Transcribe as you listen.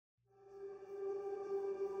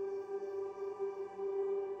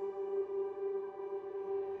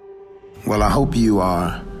Well, I hope you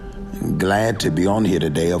are glad to be on here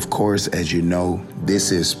today. Of course, as you know, this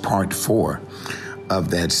is part 4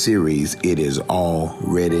 of that series. It is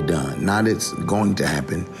already done. Not it's going to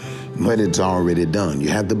happen, but it's already done. You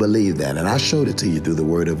have to believe that. And I showed it to you through the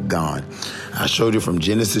Word of God. I showed you from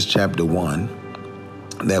Genesis chapter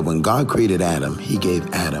 1 that when God created Adam, he gave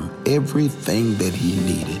Adam everything that he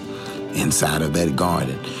needed inside of that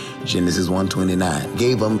garden. Genesis 1:29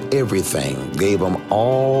 gave him everything, gave him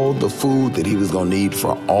all the food that he was going to need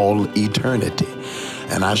for all eternity.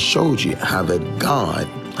 And I showed you how that God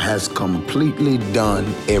has completely done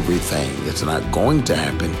everything. It's not going to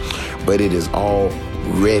happen, but it is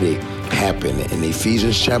already happened. In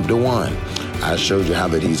Ephesians chapter 1, I showed you how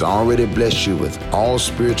that he's already blessed you with all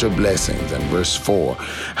spiritual blessings. In verse 4,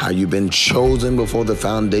 how you've been chosen before the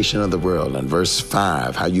foundation of the world. In verse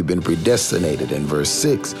 5, how you've been predestinated. In verse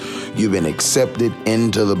 6, you've been accepted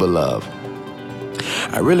into the beloved.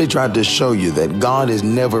 I really tried to show you that God is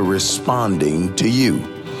never responding to you.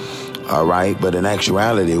 All right, but in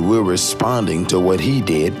actuality, we're responding to what he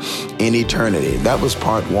did in eternity. That was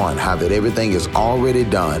part 1, how that everything is already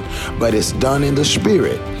done, but it's done in the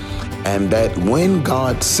spirit. And that when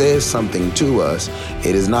God says something to us,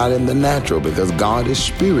 it is not in the natural, because God is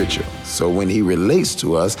spiritual. So when he relates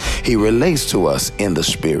to us in the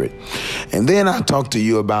spirit. And then I talked to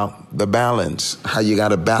you about the balance, how you got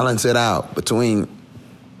to balance it out between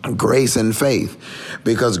grace and faith,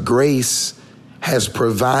 because grace has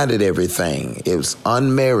provided everything. It's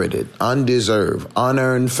unmerited, undeserved,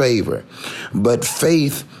 unearned favor. But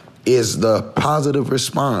faith is the positive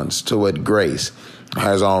response to what grace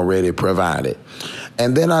has already provided.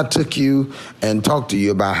 And then I took you and talked to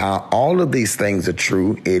you about how all of these things are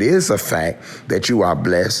true. It is a fact that you are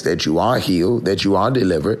blessed, that you are healed, that you are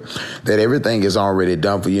delivered, that everything is already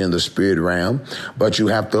done for you in the spirit realm, but you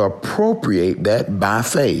have to appropriate that by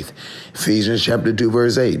faith. Ephesians chapter 2,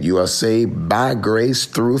 verse 8, you are saved by grace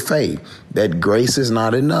through faith. That grace is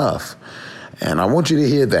not enough. And I want you to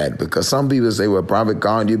hear that, because some people say, well, Prophet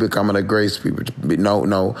God, you're becoming a grace preacher.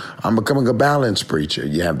 No, I'm becoming a balanced preacher.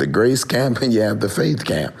 You have the grace camp and you have the faith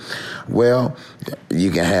camp. Well,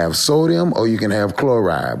 you can have sodium or you can have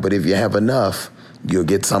chloride. But if you have enough, you'll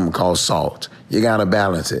get something called salt. You got to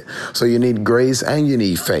balance it. So you need grace and you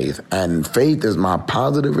need faith. And faith is my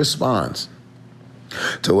positive response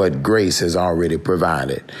to what grace has already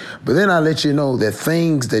provided. But then I let you know that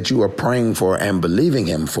things that you are praying for and believing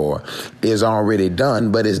him for is already done,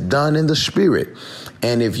 but it's done in the spirit.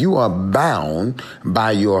 And if you are bound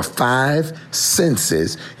by your 5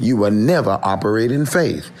 senses, you will never operate in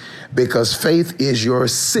faith, because faith is your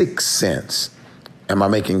 6th sense. Am I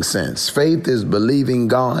making sense? Faith is believing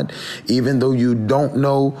God even though you don't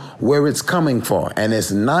know where it's coming from. And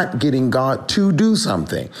it's not getting God to do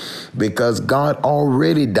something, because God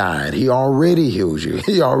already died. He already heals you.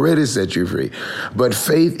 He already set you free. But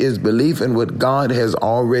faith is belief in what God has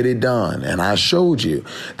already done. And I showed you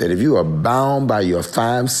that if you are bound by your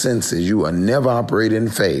 5 senses, you will never operate in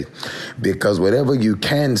faith, because whatever you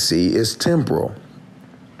can see is temporal.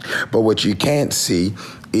 But what you can't see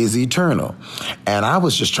is eternal. And I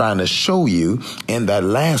was just trying to show you in that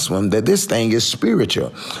last one that this thing is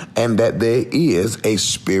spiritual and that there is a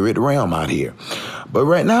spirit realm out here. But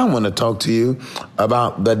right now I want to talk to you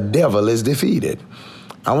about the devil is defeated.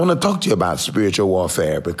 I want to talk to you about spiritual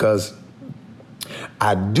warfare, because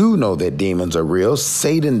I do know that demons are real.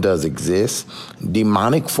 Satan does exist.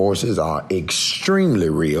 Demonic forces are extremely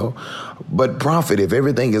real. But prophet, if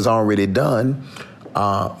everything is already done,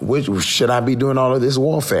 which should I be doing all of this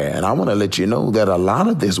warfare? And I want to let you know that a lot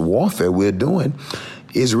of this warfare we're doing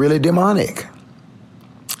is really demonic.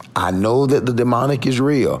 I know that the demonic is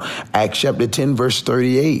real. Acts chapter 10, verse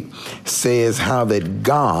 38 says how that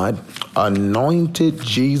God anointed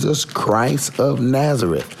Jesus Christ of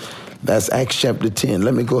Nazareth. That's Acts chapter 10.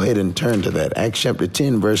 Let me go ahead and turn to that. Acts chapter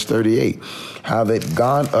 10, verse 38. How that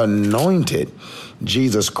God anointed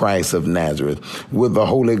Jesus Christ of Nazareth with the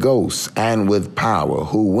Holy Ghost and with power,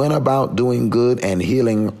 who went about doing good and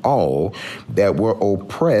healing all that were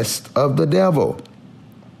oppressed of the devil.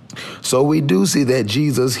 So we do see that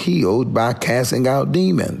Jesus healed by casting out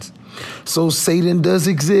demons. So Satan does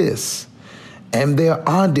exist. And there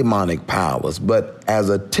are demonic powers, but as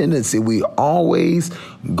a tendency, we always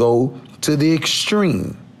go to the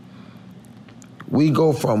extreme. We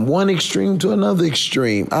go from one extreme to another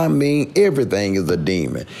extreme. I mean, everything is a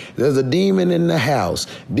demon. There's a demon in the house,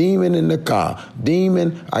 demon in the car,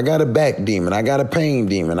 demon, I got a back demon, I got a pain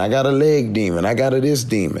demon, I got a leg demon, I got a this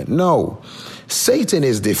demon. No, Satan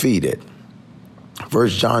is defeated.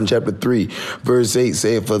 First John chapter 3, verse 8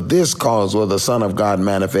 said, "For this cause was the Son of God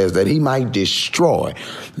manifest, that he might destroy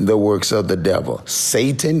the works of the devil."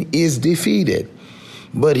 Satan is defeated,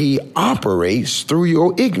 but he operates through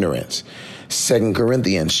your ignorance. 2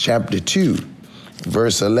 Corinthians chapter 2,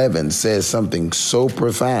 verse 11 says something so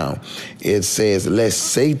profound. It says, "Lest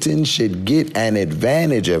Satan should get an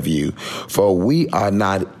advantage of you, for we are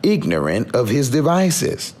not ignorant of his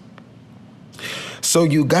devices." So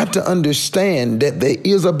you got to understand that there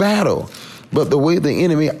is a battle, but the way the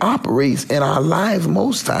enemy operates in our lives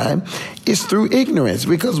most time is through ignorance,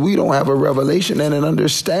 because we don't have a revelation and an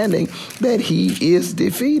understanding that he is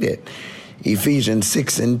defeated. Ephesians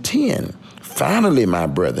 6 and 10. "Finally, my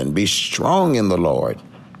brethren, be strong in the Lord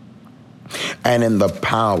and in the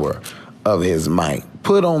power of his might.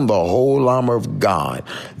 Put on the whole armor of God,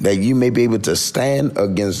 that you may be able to stand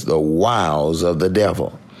against the wiles of the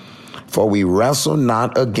devil. For we wrestle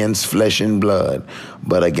not against flesh and blood,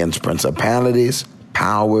 but against principalities,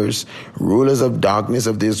 powers, rulers of darkness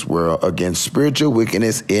of this world, against spiritual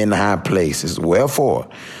wickedness in high places. Wherefore,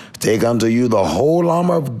 take unto you the whole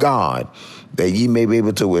armor of God, that ye may be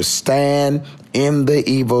able to withstand in the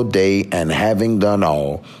evil day, and having done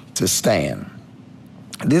all, to stand."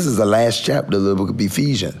 This is the last chapter of the book of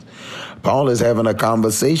Ephesians. Paul is having a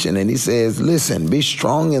conversation, and he says, listen, be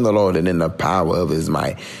strong in the Lord and in the power of his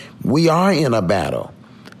might. We are in a battle.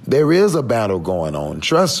 There is a battle going on,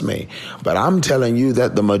 trust me. But I'm telling you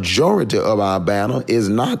that the majority of our battle is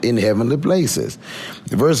not in heavenly places.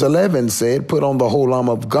 Verse 11 said, "Put on the whole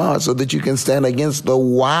armor of God so that you can stand against the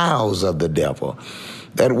wiles of the devil."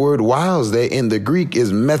 That word wiles there in the Greek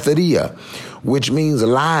is methodia, which means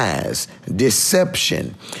lies,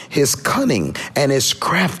 deception, his cunning, and his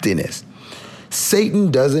craftiness.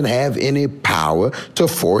 Satan doesn't have any power to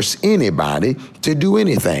force anybody to do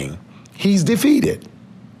anything. He's defeated.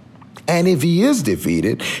 And if he is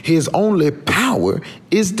defeated, his only power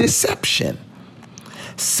is deception.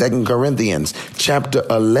 2 Corinthians chapter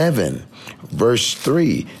 11, verse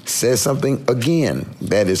 3 says something again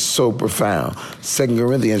that is so profound. 2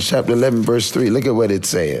 Corinthians chapter 11, verse 3, look at what it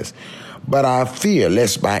says. "But I fear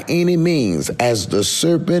lest by any means, as the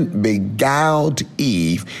serpent beguiled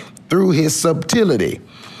Eve through his subtlety,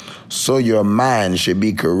 so your mind should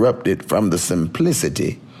be corrupted from the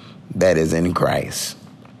simplicity that is in Christ."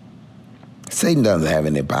 Satan doesn't have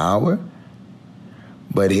any power,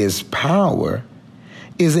 but his power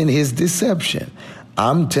is in his deception.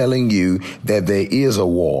 I'm telling you that there is a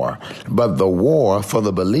war, but the war for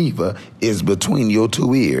the believer is between your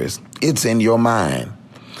two ears. It's in your mind.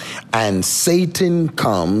 And Satan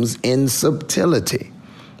comes in subtlety.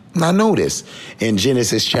 Now notice in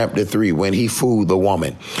Genesis chapter 3, when he fooled the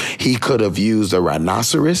woman, he could have used a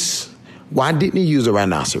rhinoceros. Why didn't he use a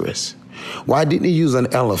rhinoceros? Why didn't he use an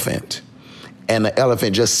elephant? And the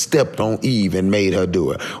elephant just stepped on Eve and made her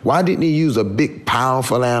do it. Why didn't he use a big,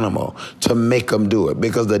 powerful animal to make him do it?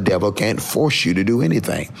 Because the devil can't force you to do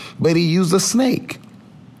anything. But he used a snake.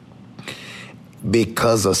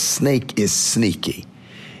 Because a snake is sneaky.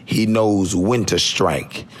 He knows when to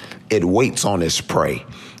strike. It waits on its prey.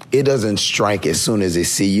 It doesn't strike as soon as it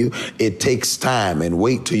see you. It takes time and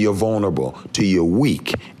wait till you're vulnerable, till you're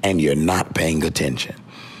weak, and you're not paying attention.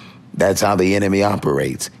 That's how the enemy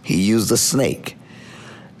operates. He used a snake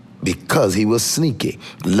because he was sneaky.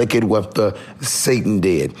 Look at what Satan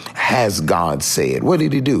did. Has God said? What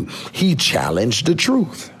did he do? He challenged the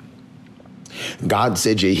truth. God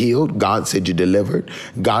said you're healed. God said you're delivered.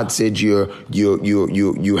 God said you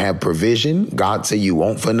have provision. God said you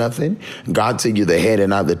want for nothing. God said you're the head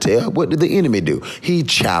and not the tail. What did the enemy do? He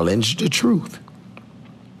challenged the truth.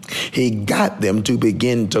 He got them to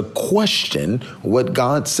begin to question what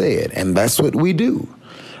God said. And that's what we do.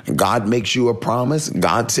 God makes you a promise.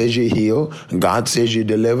 God says you're healed. God says you're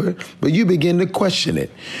delivered. But you begin to question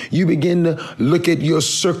it. You begin to look at your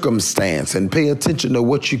circumstance and pay attention to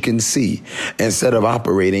what you can see instead of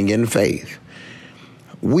operating in faith.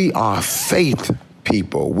 We are faith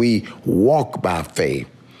people. We walk by faith.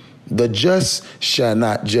 The just shall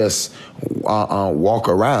not just walk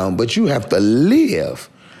around, but you have to live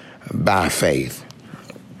by faith.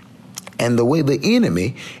 And the way the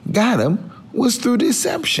enemy got him was through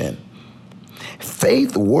deception.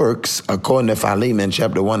 Faith works, according to Philemon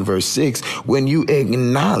chapter 1, verse 6, when you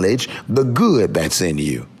acknowledge the good that's in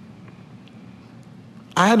you.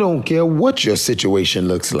 I don't care what your situation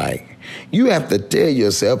looks like. You have to tell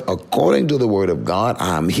yourself, according to the word of God,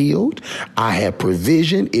 I'm healed. I have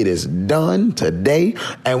provision. It is done today.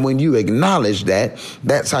 And when you acknowledge that,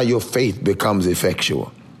 that's how your faith becomes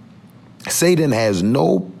effectual. Satan has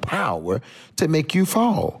no power to make you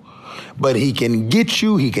fall. But he can get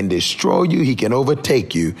you, he can destroy you, he can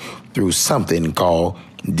overtake you through something called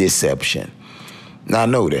deception. Now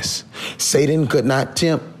notice, Satan could not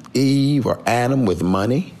tempt Eve or Adam with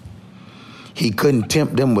money. He couldn't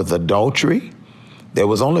tempt them with adultery. There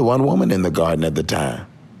was only one woman in the garden at the time.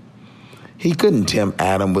 He couldn't tempt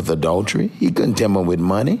Adam with adultery. He couldn't tempt him with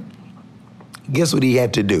money. Guess what he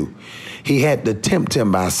had to do? He had to tempt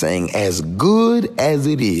him by saying, as good as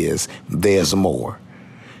it is, there's more.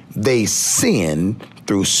 They sinned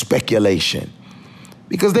through speculation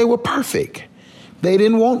because they were perfect. They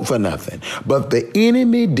didn't want for nothing. But the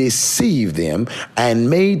enemy deceived them and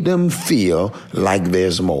made them feel like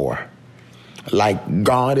there's more. Like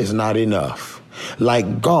God is not enough.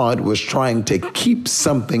 Like God was trying to keep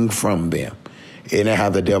something from them. You know how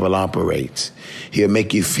the devil operates. He'll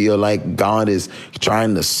make you feel like God is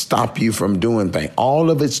trying to stop you from doing things.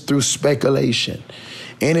 All of it's through speculation.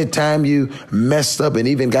 Anytime you messed up and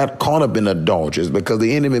even got caught up in adulteries because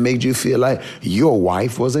the enemy made you feel like your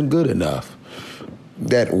wife wasn't good enough,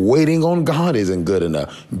 that waiting on God isn't good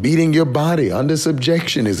enough, beating your body under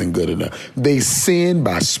subjection isn't good enough. They sin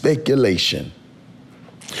by speculation.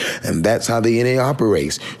 And that's how the enemy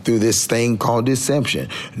operates, through this thing called deception.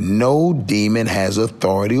 No demon has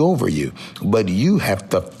authority over you, but you have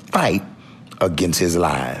to fight against his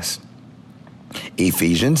lies.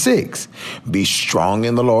 Ephesians 6, be strong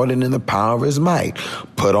in the Lord and in the power of his might.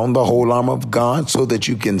 Put on the whole armor of God so that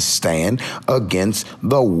you can stand against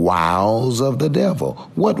the wiles of the devil.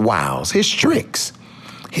 What wiles? His tricks,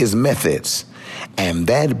 his methods. And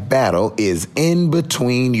that battle is in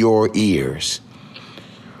between your ears.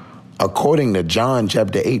 According to John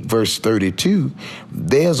chapter 8, verse 32,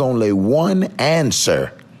 there's only one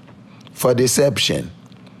answer for deception.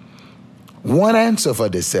 One answer for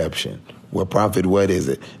deception. Well, prophet, what is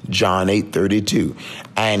it? John 8:32.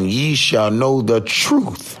 And ye shall know the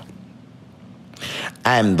truth,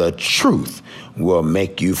 and the truth will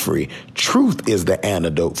make you free. Truth is the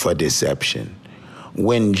antidote for deception.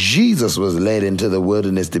 When Jesus was led into the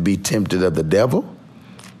wilderness to be tempted of the devil,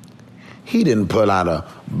 he didn't pull out a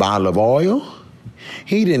bottle of oil.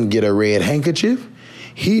 He didn't get a red handkerchief.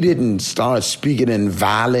 He didn't start speaking in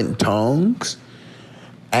violent tongues,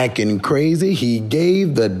 acting crazy. He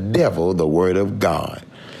gave the devil the word of God.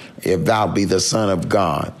 If thou be the Son of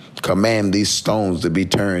God, command these stones to be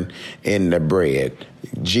turned into bread.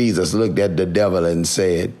 Jesus looked at the devil and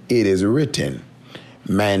said, it is written,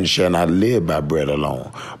 man shall not live by bread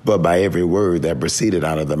alone, but by every word that proceeded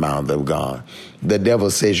out of the mouth of God. The devil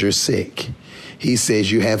says you're sick. He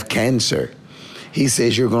says you have cancer. He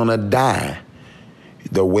says you're going to die.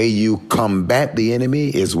 The way you combat the enemy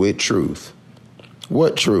is with truth.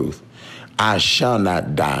 What truth? I shall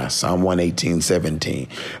not die, Psalm 118:17,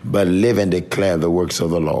 but live and declare the works of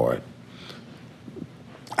the Lord.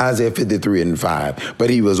 Isaiah 53:5, but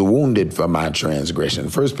he was wounded for my transgression.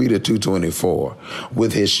 1 Peter 2:24,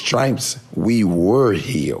 with his stripes we were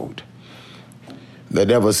healed. The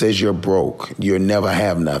devil says you're broke, you'll never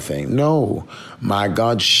have nothing. No, my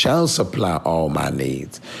God shall supply all my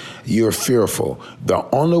needs. You're fearful. The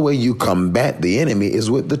only way you combat the enemy is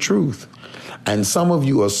with the truth. And some of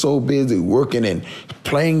you are so busy working and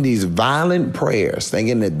playing these violent prayers,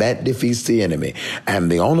 thinking that that defeats the enemy. And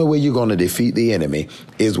the only way you're going to defeat the enemy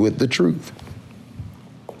is with the truth.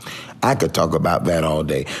 I could talk about that all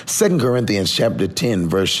day. 2 Corinthians chapter 10,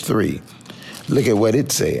 verse 3. Look at what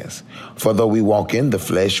it says. For though we walk in the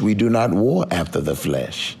flesh, we do not war after the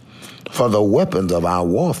flesh. For the weapons of our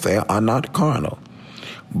warfare are not carnal,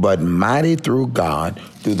 but mighty through God,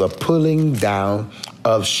 through the pulling down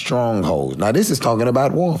of strongholds. Now, this is talking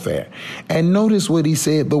about warfare. And notice what he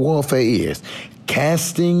said the warfare is.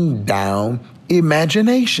 Casting down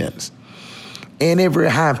imaginations. In every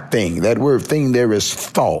high thing, that word thing there is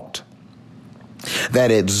thought, that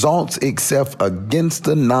exalts itself against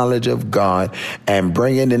the knowledge of God, and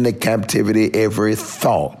bringing into captivity every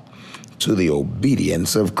thought to the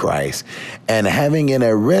obedience of Christ, and having in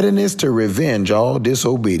a readiness to revenge all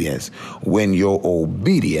disobedience when your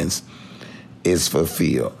obedience is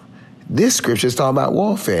fulfilled. This scripture is talking about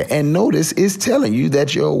warfare. And notice it's telling you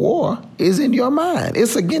that your war is in your mind.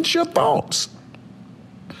 It's against your thoughts.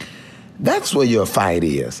 That's where your fight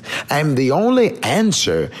is. And the only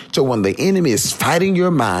answer to when the enemy is fighting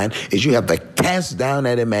your mind is you have to cast down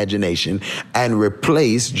that imagination and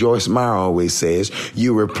replace, Joyce Meyer always says,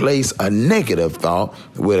 you replace a negative thought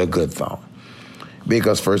with a good thought.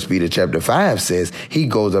 Because 1 Peter chapter 5 says he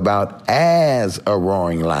goes about as a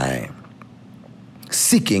roaring lion,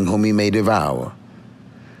 seeking whom he may devour.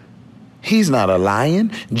 He's not a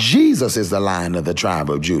lion. Jesus is the Lion of the tribe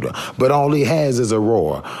of Judah. But all he has is a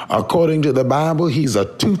roar. According to the Bible, he's a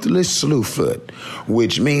toothless slewfoot,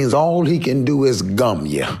 which means all he can do is gum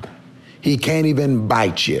you. He can't even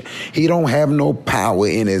bite you. He don't have no power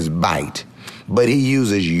in his bite. But he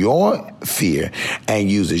uses your fear and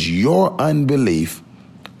uses your unbelief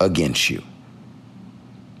against you.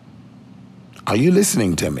 Are you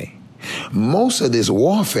listening to me? Most of this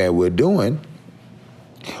warfare we're doing,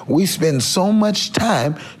 we spend so much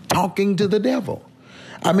time talking to the devil.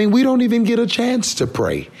 I mean, we don't even get a chance to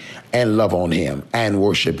pray and love on him and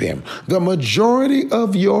worship him. The majority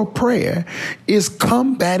of your prayer is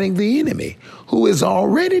combating the enemy who is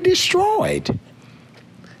already destroyed.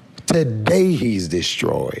 Today he's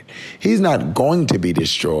destroyed. He's not going to be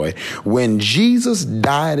destroyed. When Jesus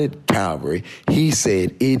died at Calvary, he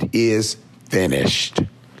said, "It is finished."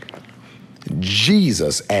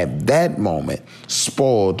 Jesus at that moment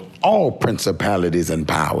spoiled all principalities and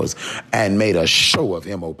powers and made a show of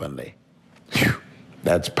him openly. Whew,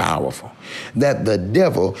 that's powerful. That the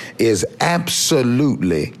devil is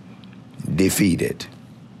absolutely defeated.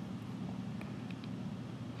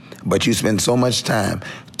 But you spend so much time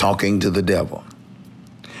talking to the devil.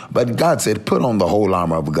 But God said, put on the whole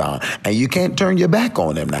armor of God. And you can't turn your back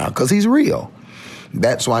on him now because he's real.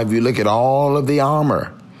 That's why if you look at all of the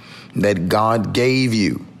armor that God gave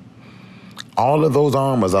you, all of those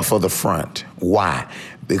armors are for the front. Why?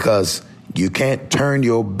 Because you can't turn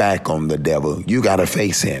your back on the devil. You got to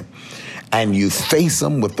face him. And you face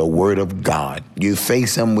him with the word of God. You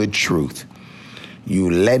face him with truth. You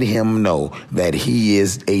let him know that he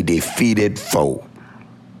is a defeated foe.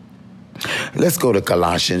 Let's go to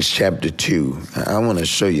Colossians chapter 2. I want to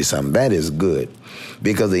show you something. That is good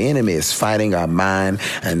because the enemy is fighting our mind.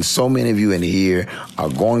 And so many of you in here are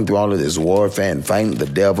going through all of this warfare and fighting the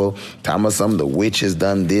devil. Talking about the witch has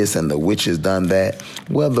done this and the witch has done that.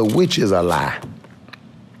 Well, the witch is a lie.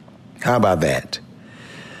 How about that?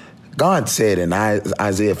 God said in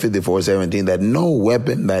Isaiah 54:17 that no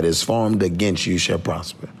weapon that is formed against you shall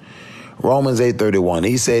prosper. Romans 8:31,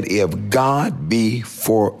 he said, if God be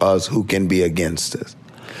for us, who can be against us?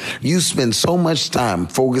 You spend so much time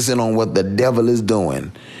focusing on what the devil is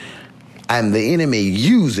doing, and the enemy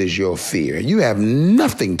uses your fear. You have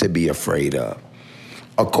nothing to be afraid of.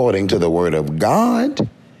 According to the word of God,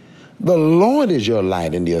 the Lord is your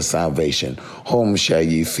light and your salvation. Whom shall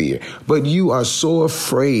ye fear? But you are so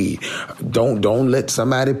afraid. Don't let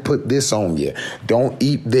somebody put this on you. Don't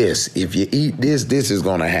eat this. If you eat this, this is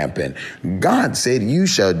going to happen. God said you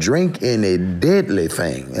shall drink in a deadly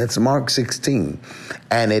thing. That's Mark 16.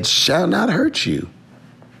 And it shall not hurt you.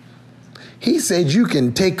 He said you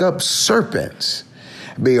can take up serpents.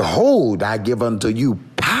 Behold, I give unto you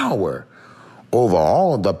power over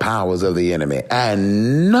all the powers of the enemy,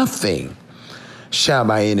 and nothing shall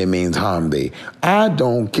by any means harm thee. I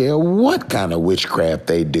don't care what kind of witchcraft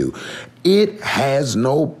they do. It has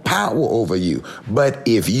no power over you. But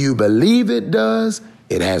if you believe it does,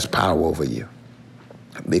 it has power over you.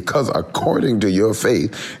 Because according to your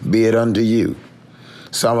faith, be it unto you.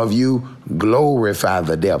 Some of you glorify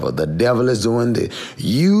the devil. The devil is doing this.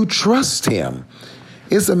 You trust him.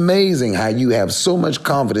 It's amazing how you have so much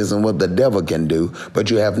confidence in what the devil can do,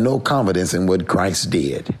 but you have no confidence in what Christ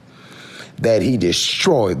did, that he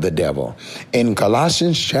destroyed the devil. In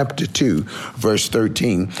Colossians chapter 2, verse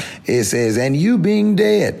 13, it says, and you being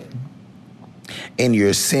dead in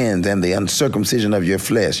your sins and the uncircumcision of your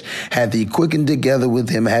flesh, hath he quickened together with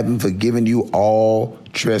him, having forgiven you all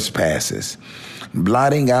trespasses,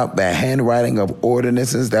 blotting out the handwriting of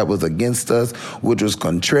ordinances that was against us, which was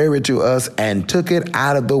contrary to us, and took it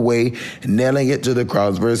out of the way, nailing it to the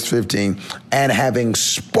cross. Verse 15, and having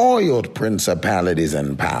spoiled principalities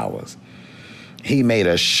and powers, he made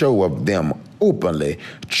a show of them openly,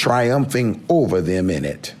 triumphing over them in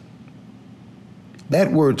it.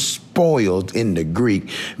 That word spoiled in the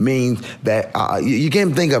Greek means that you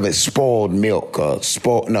can't think of it spoiled milk or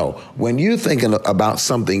spoiled. No, when you're thinking about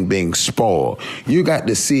something being spoiled, you got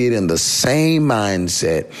to see it in the same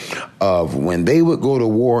mindset of when they would go to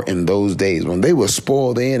war in those days. When they would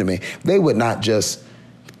spoil the enemy, they would not just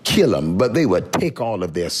kill them, but they would take all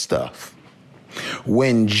of their stuff.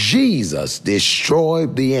 When Jesus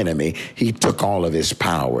destroyed the enemy, he took all of his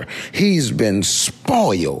power. He's been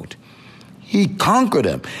spoiled. He conquered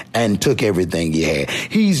him and took everything he had.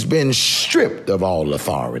 He's been stripped of all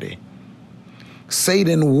authority.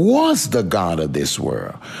 Satan was the god of this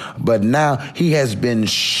world, but now he has been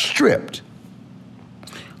stripped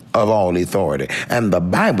of all authority. And the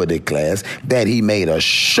Bible declares that he made a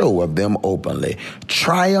show of them openly,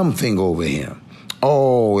 triumphing over him.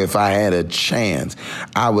 Oh, if I had a chance,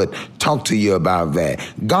 I would talk to you about that.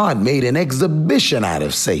 God made an exhibition out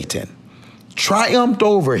of Satan, triumphed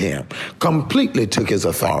over him, completely took his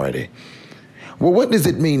authority. Well, what does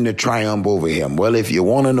it mean to triumph over him? Well, if you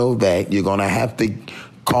want to know that, you're going to have to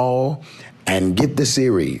call and get the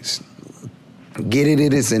series. Get it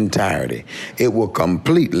in its entirety. It will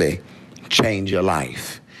completely change your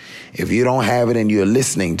life. If you don't have it and you're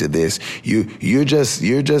listening to this, you're just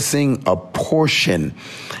seeing a portion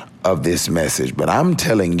of this message. But I'm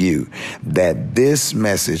telling you that this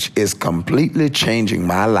message is completely changing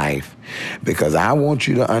my life, because I want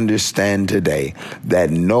you to understand today that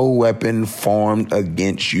no weapon formed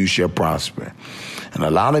against you shall prosper. And a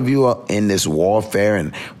lot of you are in this warfare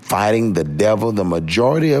and fighting the devil. The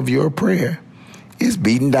majority of your prayer is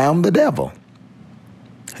beating down the devil.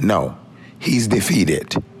 No, he's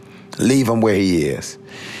defeated. Leave him where he is.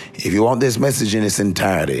 If you want this message in its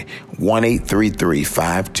entirety,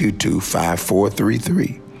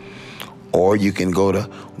 1-833-522-5433. Or you can go to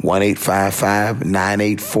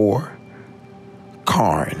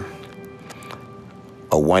 1-855-984-KARN.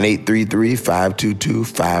 Or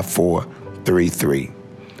 1-833-522-5433.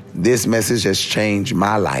 This message has changed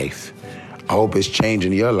my life. I hope it's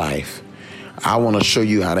changing your life. I want to show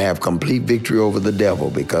you how to have complete victory over the devil,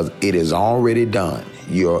 because it is already done.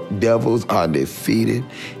 Your devils are defeated.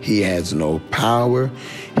 He has no power.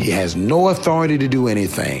 He has no authority to do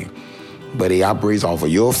anything, but he operates off of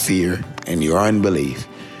your fear and your unbelief.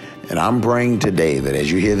 And I'm praying today that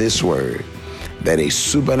as you hear this word, that a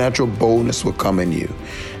supernatural boldness will come in you,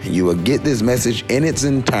 and you will get this message in its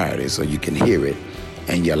entirety so you can hear it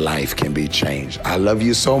and your life can be changed. I love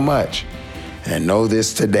you so much. And know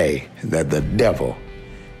this today, that the devil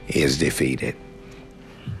is defeated.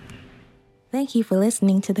 Thank you for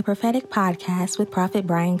listening to the Prophetic Podcast with Prophet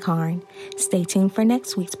Brian Carn. Stay tuned for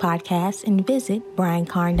next week's podcast and visit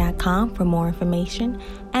briancarn.com for more information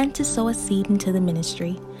and to sow a seed into the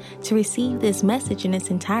ministry. To receive this message in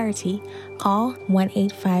its entirety, call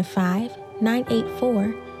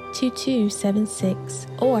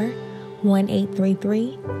 1-855-984-2276 or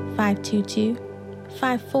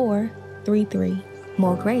 1-833-522-5433.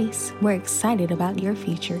 More grace. We're excited about your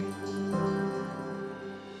future.